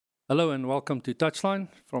Hello and welcome to Touchline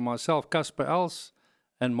from myself, Casper Els,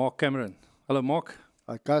 and Mark Cameron. Hello, Mark.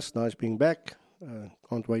 Hi, Cas. Nice being back.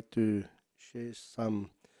 Can't wait to share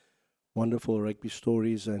some wonderful rugby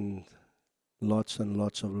stories and lots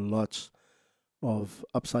of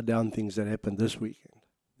upside down things that happened this weekend.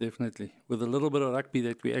 Definitely. With a little bit of rugby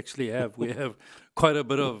that we actually have, we have quite a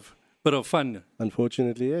bit of fun.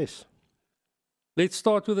 Unfortunately, yes. Let's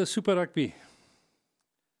start with the Super Rugby.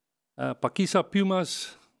 Pakisa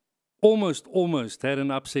Pumas almost had an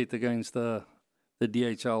upset against the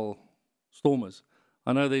DHL Stormers.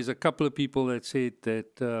 I know there's a couple of people that said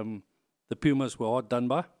that the Pumas were hard done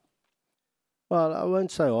by. Well, I won't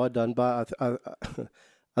say hard done, but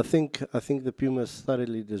I think the Pumas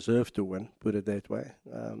thoroughly deserved to win. Put it that way.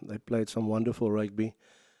 They played some wonderful rugby.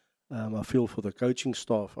 I feel for the coaching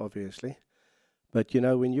staff, obviously, but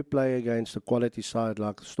when you play against a quality side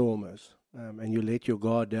like the Stormers, and you let your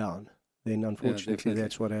guard down, then unfortunately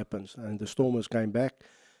that's what happens. And the Stormers came back.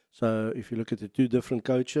 So if you look at the two different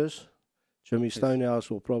coaches, Jimmy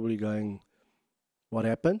Stonehouse will probably going, what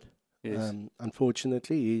happened? Yes.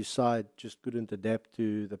 Unfortunately, his side just couldn't adapt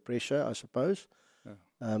to the pressure, I suppose.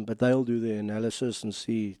 Yeah. But they'll do their analysis and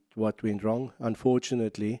see what went wrong.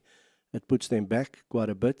 Unfortunately, it puts them back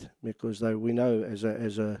quite a bit because we know as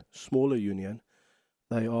a smaller union,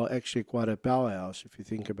 they are actually quite a powerhouse if you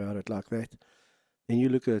think about it like that. Then you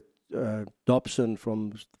look at Dobson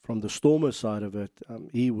from the Stormer side of it,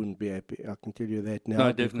 he wouldn't be happy. I can tell you that now,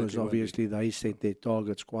 No, because obviously they set their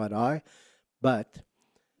targets quite high. But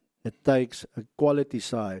it takes a quality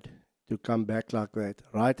side to come back like that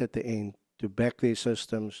right at the end, to back their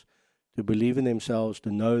systems, to believe in themselves, to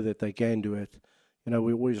know that they can do it.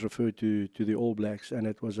 We always refer to the All Blacks, and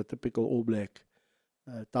it was a typical All Black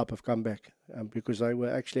type of comeback because they were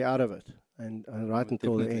actually out of it and right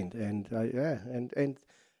until the end. And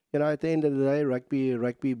at the end of the day,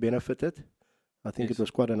 rugby benefited. I think it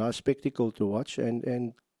was quite a nice spectacle to watch,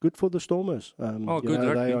 and good for the Stormers. Good rugby.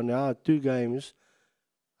 They are now 2 games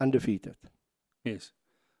undefeated. Yes.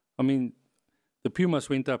 I mean, the Pumas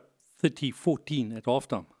went up 30-14 at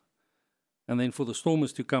halftime. And then for the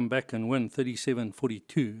Stormers to come back and win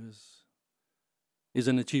 37-42 is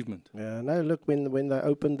an achievement. Yeah, no, look, when they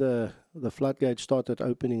opened the floodgates started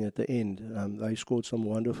opening at the end, they scored some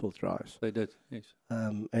wonderful tries. They did, yes.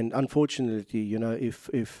 And unfortunately,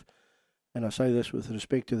 if and I say this with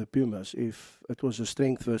respect to the Pumas, if it was a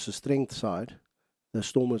strength versus strength side, the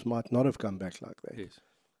Stormers might not have come back like that. Yes.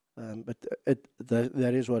 But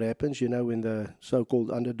that is what happens, when the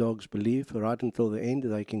so-called underdogs believe right until the end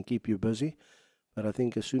they can keep you busy. But I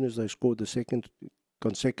think as soon as they scored the second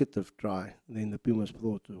consecutive try, then the Pumas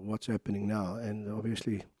thought, what's happening now? And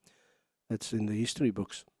obviously that's in the history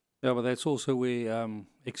books. Yeah, but that's also where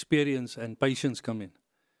experience and patience come in.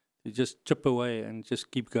 You just chip away and just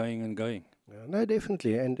keep going and going. Yeah, no,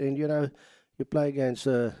 definitely. And you play against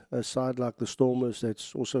a side like the Stormers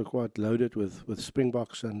that's also quite loaded with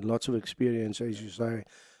Springboks and lots of experience, as you say.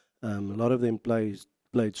 A lot of them played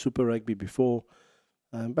Super Rugby before,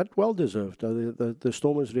 but well deserved. The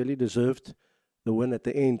Stormers really deserved the win at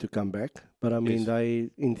the end to come back. But I mean,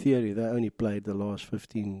 in theory, they only played the last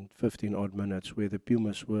 15 odd minutes, where the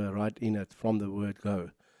Pumas were right in it from the word go.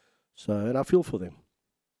 So, and I feel for them.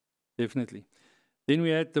 Definitely. Then we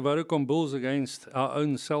had the Vodacom Bulls against our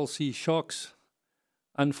own Cell C Sharks.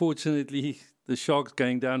 Unfortunately, the Sharks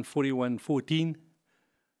going down 41-14.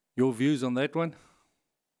 Your views on that one?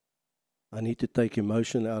 I need to take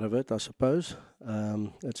emotion out of it, I suppose.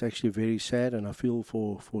 It's actually very sad, and I feel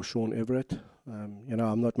for Sean Everett.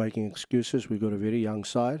 I'm not making excuses. We've got a very young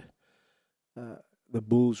side. The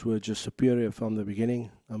Bulls were just superior from the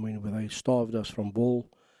beginning. I mean, they starved us from ball.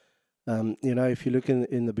 If you look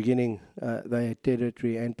in the beginning, they had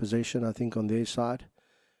territory and possession, I think, on their side.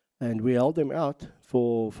 And we held them out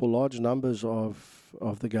for large numbers of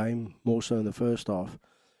the game, more so in the first half.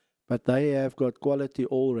 But they have got quality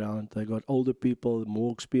all round. They got older people,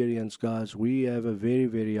 more experienced guys. We have a very,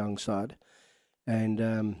 very young side. And,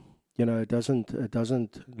 it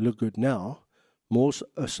doesn't look good now. More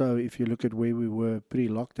so if you look at where we were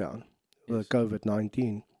pre-lockdown, the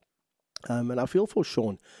COVID-19. And I feel for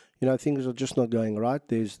Sean. Things are just not going right.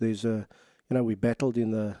 There's we battled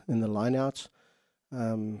in the lineouts.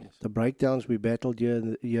 The breakdowns we battled here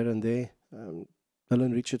and there.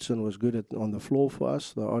 Dylan Richardson was good on the floor for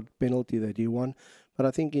us, the odd penalty that he won. But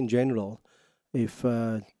I think in general, if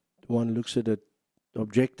one looks at it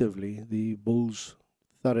objectively, the Bulls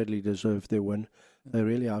thoroughly deserved their win. They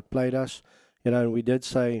really outplayed us. And we did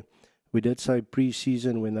say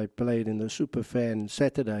pre-season when they played in the Superfan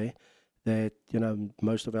Saturday that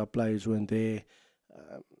most of our players weren't there.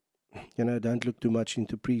 don't look too much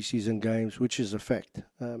into pre-season games, which is a fact.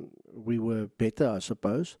 We were better, I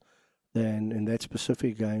suppose, than in that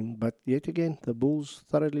specific game. But yet again, the Bulls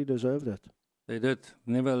thoroughly deserved it. They did.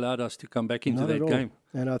 Never allowed us to come back into Not that at all. game.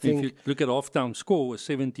 And I If think you look at half-time score was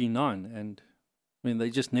 79, and I mean, they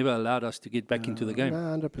just never allowed us to get back into the game. No,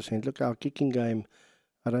 100%. Look, our kicking game,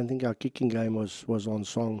 I don't think our kicking game was on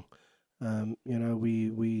song.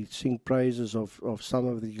 We sing praises of some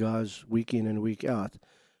of the guys week in and week out.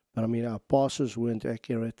 But, I mean, our passes weren't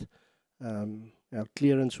accurate. Our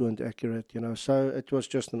clearance weren't accurate, So it was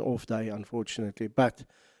just an off day, unfortunately. But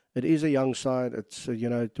it is a young side. It's,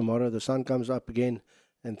 tomorrow the sun comes up again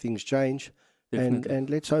and things change. And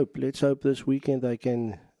let's hope this weekend they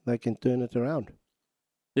can turn it around.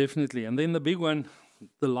 Definitely. And then the big one,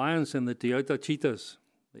 the Lions and the Toyota Cheetahs.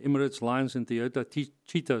 The Emirates Lions and Toyota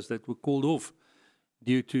Cheetahs that were called off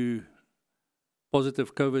due to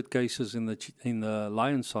positive COVID cases in the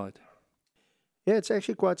Lions side. Yeah, it's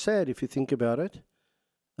actually quite sad if you think about it.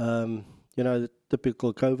 The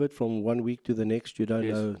typical COVID from one week to the next, you don't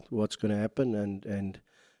know what's going to happen and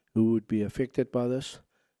who would be affected by this.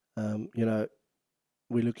 We're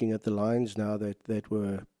looking at the Lions now that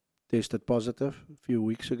were tested positive. A few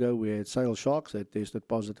weeks ago, we had Sale Sharks that tested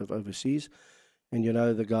positive overseas. And,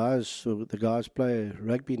 the guys play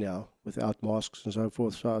rugby now without masks and so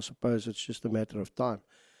forth. So I suppose it's just a matter of time.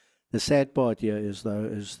 The sad part here is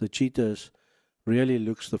the Cheetahs really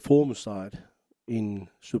looks the form side in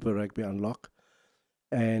Super Rugby Unlock.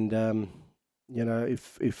 And,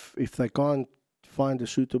 if they can't find a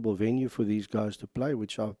suitable venue for these guys to play,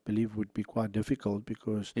 which I believe would be quite difficult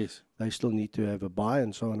because they still need to have a bye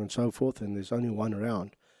and so on and so forth, and there's only one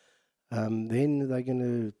round. Then they're going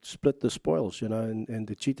to split the spoils, and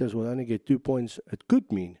the Cheetahs will only get 2 points. It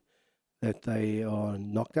could mean that they are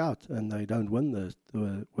knocked out and they don't win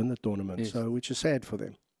the tournament, so which is sad for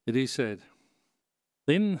them. It is sad.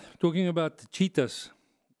 Then, talking about the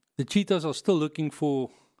Cheetahs are still looking for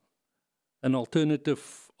an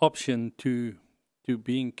alternative option to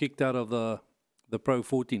being kicked out of the Pro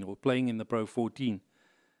 14 or playing in the Pro 14.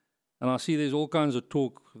 And I see there's all kinds of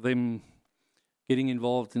talk, them getting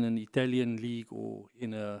involved in an Italian league or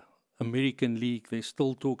in a American league. There's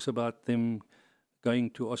still talks about them going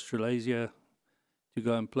to Australasia to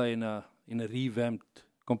go and play in a revamped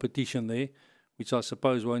competition there, which I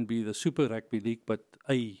suppose won't be the Super Rugby League, but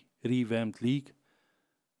a revamped league.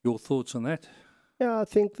 Your thoughts on that? Yeah, I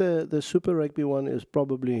think the Super Rugby one is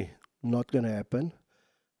probably not going to happen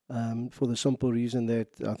for the simple reason that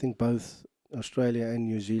I think both Australia and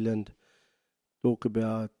New Zealand talk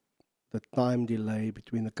about the time delay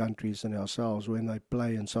between the countries and ourselves when they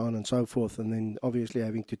play and so on and so forth. And then obviously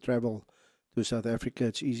having to travel to South Africa,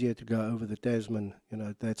 it's easier to go over the Tasman,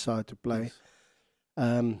 that side to play.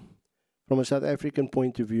 Yes. From a South African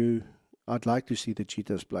point of view, I'd like to see the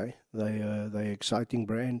Cheetahs play. They're an exciting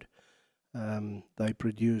brand. They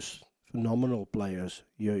produce phenomenal players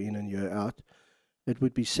year in and year out. It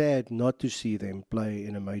would be sad not to see them play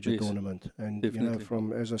in a major tournament. And,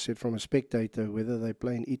 definitely. As I said, from a spectator, whether they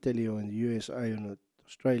play in Italy or in the USA or in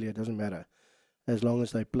Australia, it doesn't matter, as long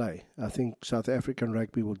as they play. I think South African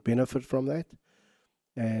rugby would benefit from that.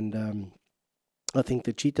 And I think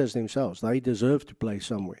the Cheetahs themselves, they deserve to play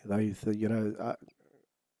somewhere.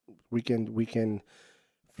 We can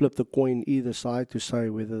flip the coin either side to say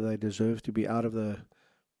whether they deserve to be out of the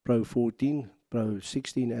Pro 14, Pro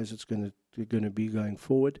 16, as it's going to be going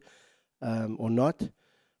forward, or not.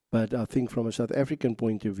 But I think from a South African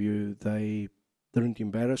point of view, they didn't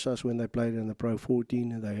embarrass us when they played in the Pro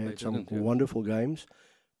 14. They had some wonderful games.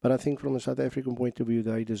 But I think from a South African point of view,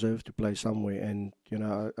 they deserve to play somewhere. And,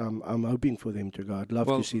 I'm hoping for them to go. I'd love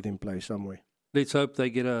to see them play somewhere. Let's hope they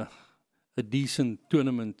get a decent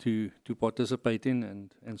tournament to participate in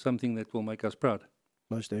and something that will make us proud.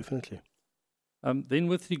 Most definitely. Then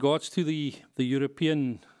with regards to the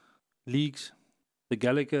European leagues, the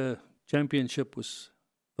Gallagher Championship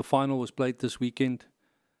the final was played this weekend.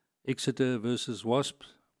 Exeter versus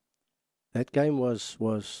Wasps. That game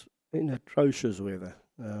was in atrocious weather.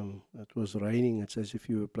 It was raining. It's as if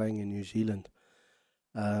you were playing in New Zealand.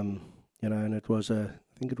 And it was I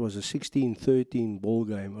think it was a 16-13 ball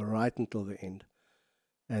game right until the end.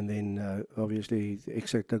 And then obviously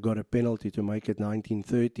Exeter got a penalty to make it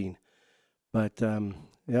 19-13. But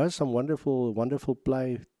some wonderful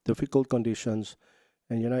play, difficult conditions.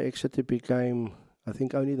 And, Exeter became, I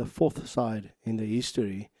think, only the fourth side in the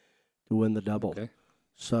history to win the double. Okay.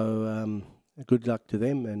 So good luck to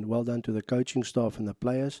them and well done to the coaching staff and the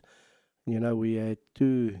players. We had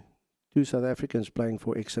two South Africans playing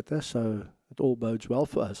for Exeter, so it all bodes well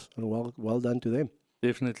for us. And well done to them.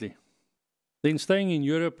 Definitely. Then staying in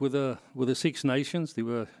Europe with the Six Nations, there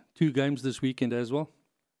were 2 games this weekend as well.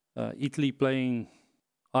 Italy playing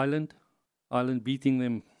Ireland beating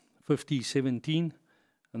them 50-17.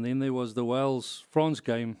 And then there was the Wales-France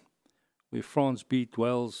game where France beat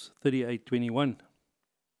Wales 38-21.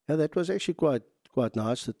 Yeah, that was actually quite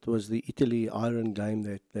nice. It was the Italy-Ireland game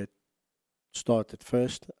that started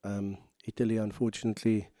first. Italy,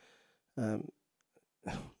 unfortunately,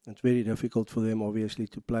 it's very difficult for them, obviously,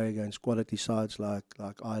 to play against quality sides like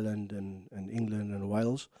Ireland and England and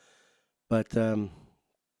Wales. But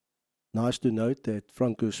nice to note that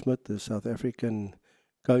Franco Smith, the South African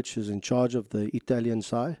coach, is in charge of the Italian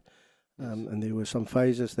side. And there were some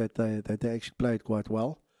phases that they actually played quite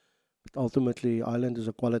well. But ultimately, Ireland is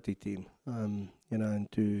a quality team, and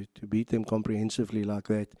to beat them comprehensively like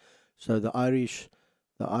that. So the Irish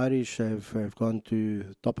have gone to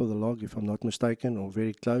the top of the log, if I'm not mistaken, or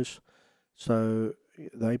very close. So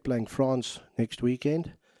they're playing France next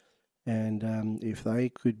weekend. And if they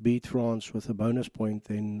could beat France with a bonus point,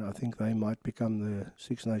 then I think they might become the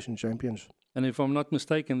Six Nations champions. And if I'm not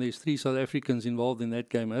mistaken, there's 3 South Africans involved in that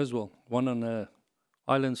game as well. 1 on the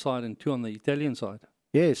Ireland side and 2 on the Italian side.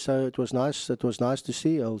 Yes, so it was nice. It was nice to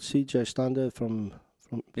see old CJ Stander from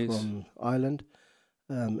Ireland,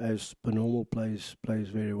 as per normal plays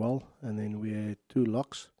very well, and then we had 2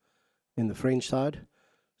 locks in the French side.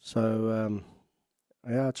 So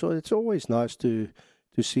it's always nice to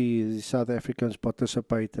see the South Africans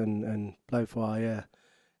participate and play for higher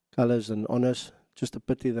colours and honours. Just a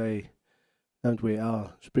pity they don't wear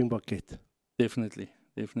our Springbok kit. Definitely.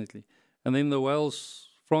 And then the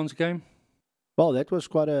Wales-France game. Well, that was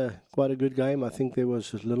quite a good game. I think there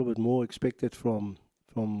was a little bit more expected from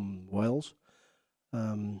Wales.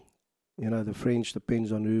 The French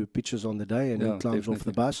depends on who pitches on the day and who climbs off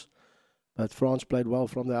the bus. But France played well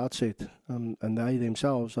from the outset. And they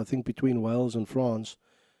themselves, I think between Wales and France,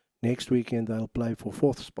 next weekend they'll play for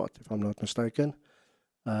 4th spot, if I'm not mistaken.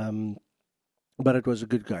 But it was a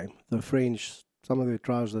good game. The French, some of their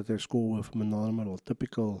tries that they scored were phenomenal,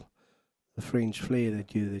 typical the French flair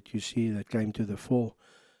that you see that came to the fore.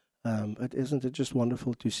 Isn't it just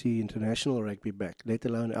wonderful to see international rugby back, let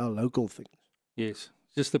alone our local things? Yes,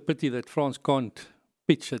 just a pity that France can't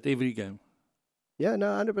pitch at every game. Yeah,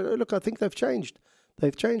 no, but look, I think they've changed.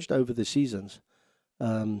 They've changed over the seasons.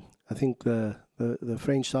 I think the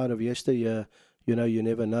French side of yesteryear, you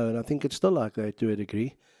never know, and I think it's still like that to a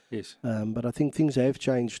degree. Yes. But I think things have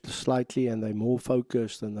changed slightly, and they're more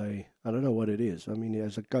focused, and I don't know what it is. I mean,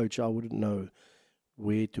 as a coach, I wouldn't know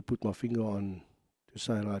where to put my finger on to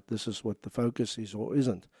say, like, this is what the focus is or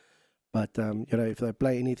isn't. But, if they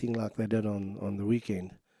play anything like they did on the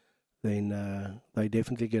weekend, then they're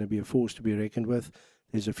definitely going to be a force to be reckoned with.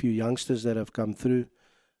 There's a few youngsters that have come through.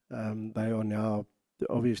 They are now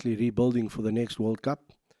obviously rebuilding for the next World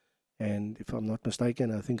Cup. And if I'm not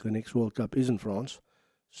mistaken, I think the next World Cup is in France.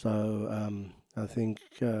 So I think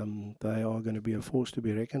they are going to be a force to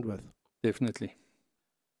be reckoned with. Definitely.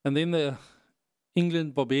 And then the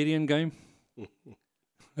England-Barbarian game.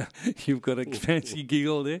 You've got a fancy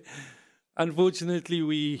giggle there. Unfortunately,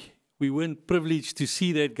 we weren't privileged to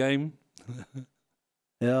see that game.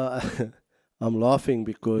 Yeah, I'm laughing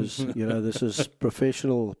because, this is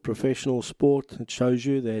professional sport. It shows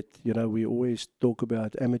you that, we always talk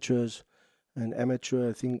about amateurs. And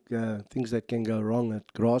amateur, things that can go wrong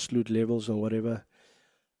at grassroots levels or whatever.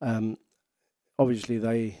 Obviously,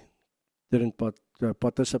 they didn't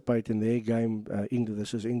participate in their game.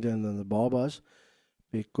 This is England and the Barbars,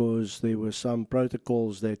 because there were some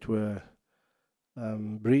protocols that were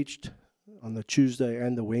breached on the Tuesday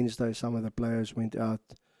and the Wednesday. Some of the players went out,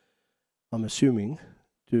 I'm assuming,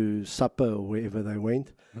 to supper or wherever they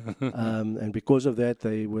went. And because of that,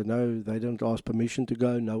 they didn't ask permission to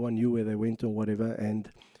go. No one knew where they went or whatever. And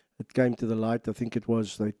it came to the light, I think it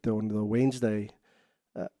was that on the Wednesday,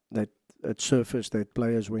 that it surfaced that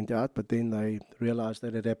players went out, but then they realized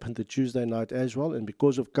that it happened the Tuesday night as well. And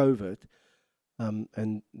because of COVID,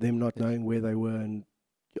 and them not knowing where they were and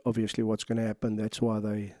obviously what's going to happen, that's why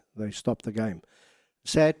they stopped the game.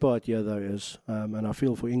 Sad part here, though, is, and I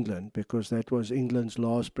feel for England, because that was England's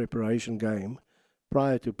last preparation game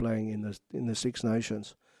prior to playing in the Six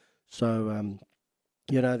Nations. So,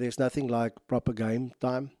 there's nothing like proper game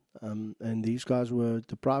time, and these guys were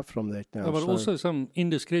deprived from that now. No, but also some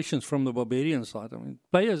indiscretions from the Barbarian side. I mean,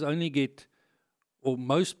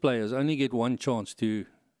 most players only get one chance to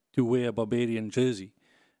wear a Barbarian jersey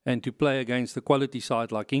and to play against a quality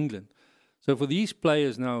side like England. So for these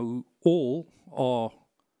players now, who all are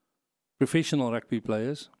professional rugby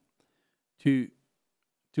players, to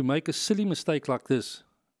make a silly mistake like this,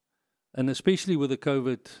 and especially with the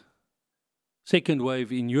COVID second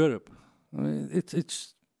wave in Europe. I mean,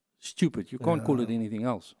 it's stupid. You can't call it anything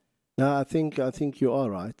else. No, I think you are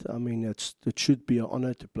right. I mean, it should be an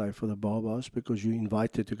honour to play for the Barbars because you're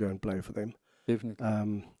invited to go and play for them. Definitely.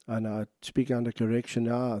 And I speak under correction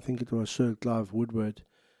now. I think it was Sir Clive Woodward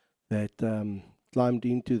that climbed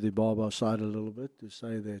into the Barbar side a little bit to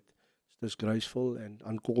say that it's disgraceful and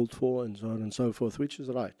uncalled for and so on and so forth, which is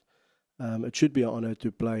right. It should be an honour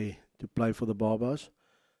to play for the Barbars.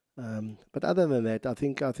 But other than that, I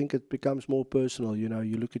think it becomes more personal. You know,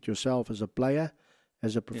 you look at yourself as a player,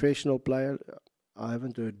 as a professional player. I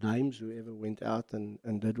haven't heard names who ever went out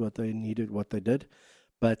and did what they needed, what they did.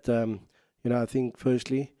 But, you know, I think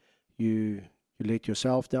firstly, you let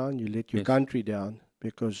yourself down, you let your country down,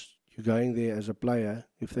 because you're going there as a player.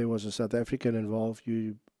 If there was a South African involved,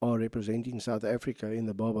 you are representing South Africa in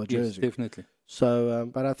the Barbar jersey. Yes, definitely. So,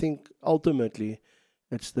 but I think ultimately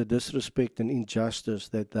it's the disrespect and injustice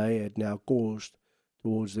that they had now caused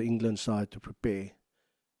towards the England side to prepare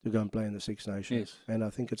to go and play in the Six Nations. Yes. And I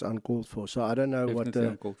think it's uncalled for. So I don't know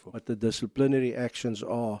Definitely what the disciplinary actions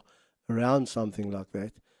are around something like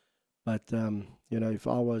that. But you know, if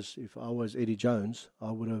I was Eddie Jones, I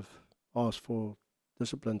would have asked for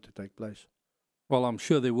discipline to take place. Well, I'm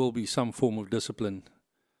sure there will be some form of discipline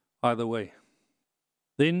either way.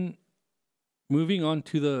 Then, moving on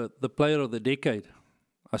to the player of the decade,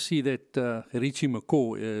 I see that Richie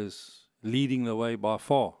McCaw is leading the way by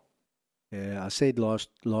far. Yeah, I said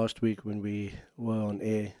last week when we were on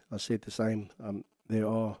air, I said the same. There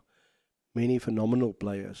are many phenomenal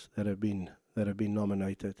players that have been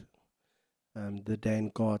nominated. The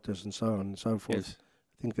Dan Carters and so on and so forth. Yes.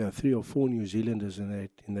 I think there are 3 or 4 New Zealanders in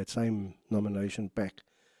that same nomination pack.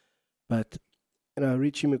 But you know,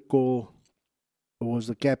 Richie McCaw was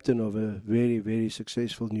the captain of a very, very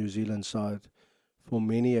successful New Zealand side for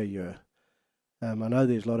many a year. I know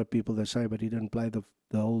there's a lot of people that say, but he didn't play the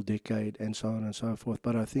whole decade and so on and so forth.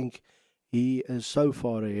 But I think he is so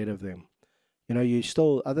far ahead of them. You know, you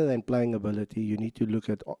still, other than playing ability, you need to look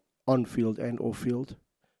at on-field and off-field.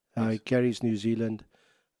 He carries New Zealand.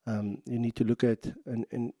 You need to look at,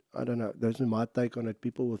 and I don't know, that's my take on it.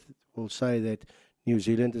 People will say that New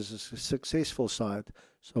Zealand is a successful side,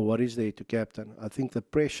 so what is there to captain? I think the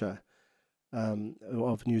pressure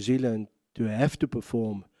of New Zealand to have to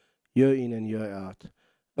perform year in and year out.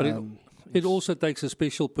 But it also takes a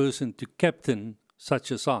special person to captain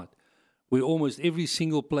such a side, where almost every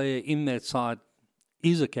single player in that side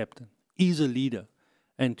is a captain, is a leader,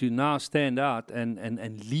 and to now stand out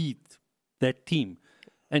and lead that team,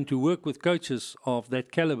 and to work with coaches of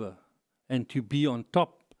that caliber, and to be on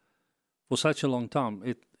top for such a long time,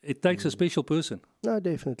 it takes a special person. No,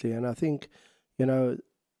 definitely. And I think, you know,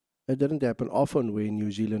 it didn't happen often when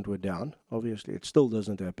New Zealand were down. Obviously, it still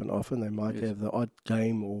doesn't happen often. They might have the odd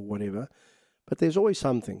game or whatever, but there's always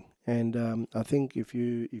something. And I think if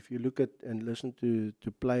you look at and listen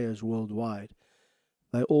to players worldwide,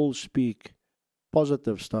 they all speak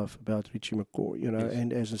positive stuff about Richie McCaw, you know.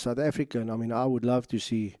 And as a South African, I mean, I would love to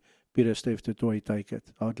see Pieter-Steph du Toit take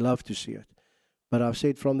it. I would love to see it. But I've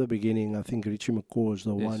said from the beginning, I think Richie McCaw is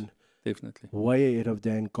the one, definitely, way ahead of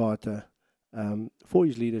Dan Carter for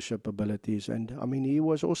his leadership abilities. And I mean, he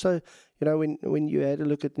was also, you know, when you had a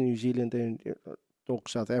look at New Zealand and talk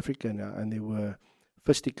South Africa now, and there were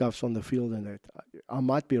fisticuffs on the field and that. I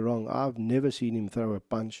might be wrong. I've never seen him throw a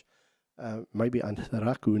punch. Maybe under the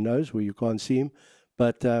ruck, who knows, where you can't see him.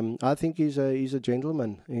 But I think he's a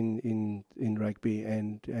gentleman in rugby,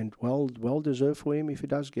 and well deserved for him if he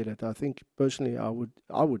does get it. I think personally, I would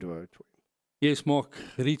vote for him. Yes, Mark,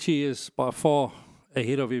 Richie is by far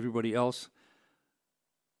ahead of everybody else.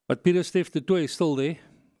 But Pieter-Steph du Toit is still there,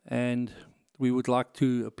 and we would like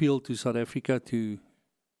to appeal to South Africa to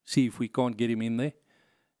see if we can't get him in there,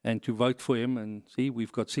 and to vote for him. And see,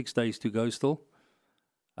 we've got 6 days to go still.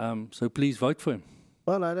 So please vote for him.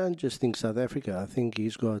 Well, I don't just think South Africa. I think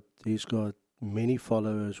he's got many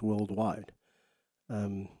followers worldwide.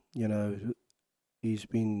 You know, he's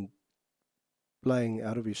been playing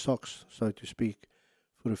out of his socks, so to speak,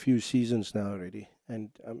 for a few seasons now already. And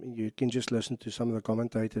I mean, you can just listen to some of the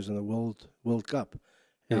commentators in the World Cup,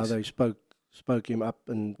 how they spoke him up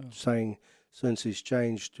and saying since he's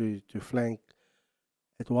changed to flank.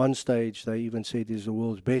 At one stage, they even said he's the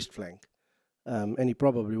world's best flank. And he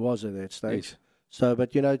probably was at that stage. Yes. So,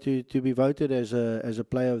 but you know, to be voted as a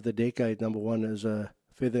player of the decade, number one, is a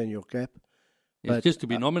feather in your cap. Yes, but just to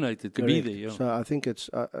be nominated, to be there. Yeah. So I think it's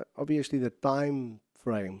obviously the time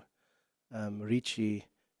frame. Richie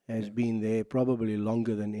has been there probably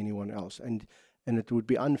longer than anyone else, and it would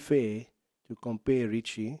be unfair to compare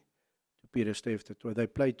Richie to Pieter-Steph du Toit. They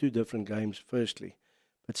played 2 different games, firstly,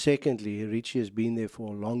 But secondly, Richie has been there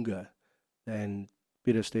for longer than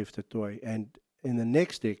Pieter-Steph du Toit. And in the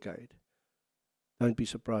next decade, don't be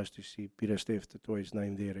surprised to see Pieter-Steph du Toit's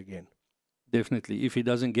name there again. Definitely, if he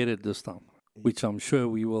doesn't get it this time, which I'm sure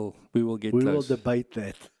we will get We close. will debate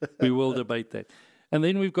that. We will debate that. And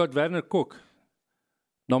then we've got Werner Kok,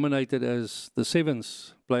 nominated as the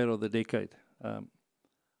 7th player of the decade.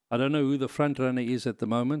 I don't know who the front runner is at the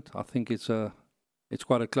moment. I think it's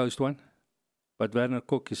quite a close one. But Werner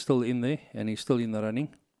Kok is still in there, and he's still in the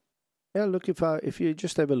running. Yeah, look, if you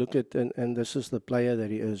just have a look at, and this is the player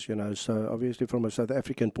that he is, so obviously from a South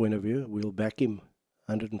African point of view, we'll back him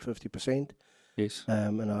 150%. Yes.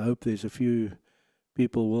 And I hope there's a few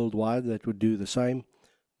people worldwide that would do the same,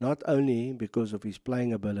 not only because of his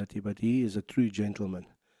playing ability, but he is a true gentleman.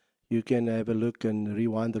 You can have a look and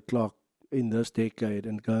rewind the clock in this decade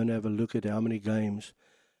and go and have a look at how many games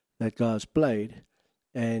that guy's played,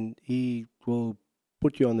 and he will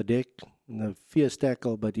put you on the deck in a fierce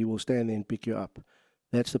tackle, but he will stand there and pick you up.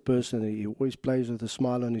 That's the person. He always plays with a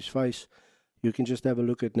smile on his face. You can just have a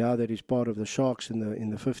look at now that he's part of the Sharks in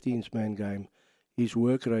the 15th man game. His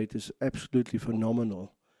work rate is absolutely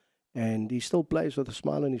phenomenal, and he still plays with a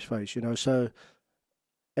smile on his face. So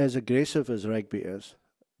as aggressive as rugby is,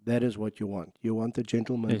 that is what you want. You want the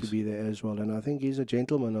gentleman to be there as well, and I think he's a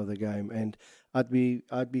gentleman of the game. And I'd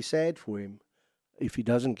be sad for him if he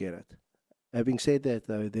doesn't get it. Having said that,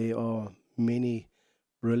 though, there are many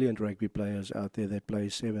brilliant rugby players out there that play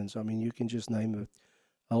sevens. I mean, you can just name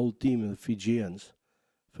a whole team of the Fijians,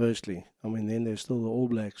 firstly. I mean, then there's still the All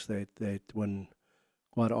Blacks that win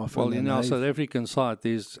quite often. Well, in our South African side,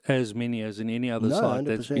 there's as many as in any other side 100%.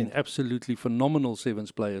 that's been absolutely phenomenal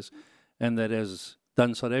sevens players, and that has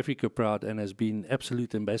done South Africa proud and has been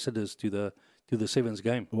absolute ambassadors to the sevens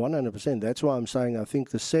game. 100%. That's why I'm saying I think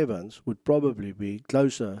the sevens would probably be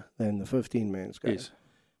closer than the 15-man's game. Yes.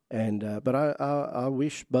 And but I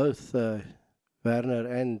wish both Werner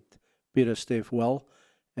and Pieter-Steph well,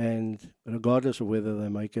 and regardless of whether they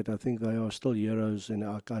make it, I think they are still heroes in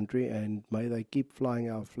our country, and may they keep flying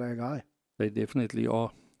our flag high. They definitely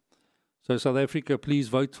are. So South Africa, please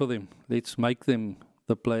vote for them. Let's make them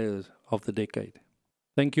the players of the decade.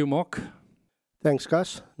 Thank you, Mark. Thanks,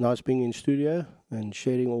 Gus. Nice being in studio and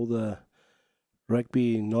sharing all the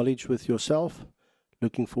rugby knowledge with yourself.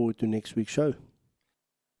 Looking forward to next week's show.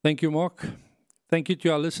 Thank you, Mark. Thank you to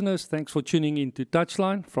our listeners. Thanks for tuning in to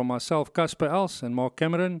Touchline. From myself, Casper Els, and Mark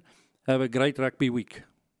Cameron, have a great rugby week.